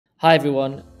Hi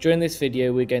everyone, during this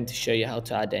video we're going to show you how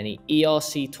to add any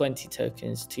ERC-20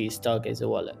 tokens to your Stargazer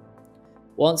wallet.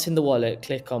 Once in the wallet,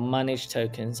 click on Manage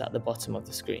Tokens at the bottom of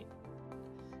the screen.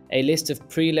 A list of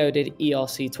preloaded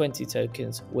ERC-20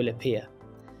 tokens will appear.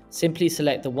 Simply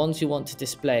select the ones you want to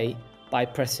display by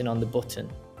pressing on the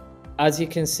button. As you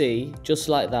can see, just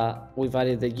like that, we've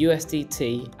added the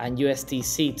USDT and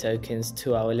USDC tokens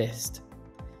to our list.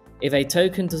 If a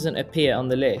token doesn't appear on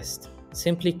the list,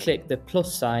 simply click the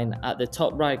plus sign at the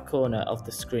top right corner of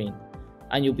the screen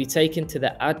and you'll be taken to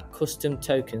the Add Custom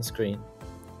Token screen.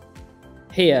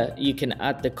 Here you can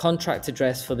add the contract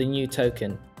address for the new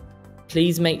token.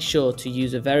 Please make sure to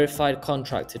use a verified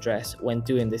contract address when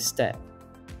doing this step.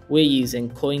 We're using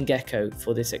Coingecko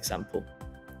for this example.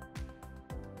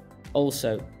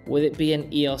 Also, with it being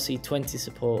ERC-20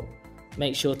 support,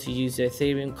 make sure to use the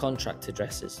Ethereum contract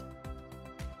addresses.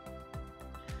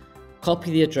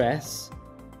 Copy the address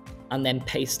and then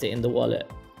paste it in the wallet.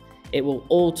 It will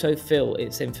auto-fill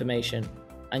its information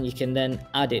and you can then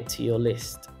add it to your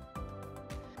list.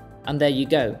 And there you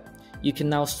go. You can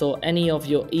now store any of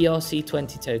your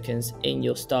ERC-20 tokens in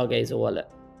your Stargazer wallet.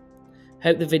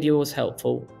 Hope the video was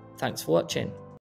helpful. Thanks for watching.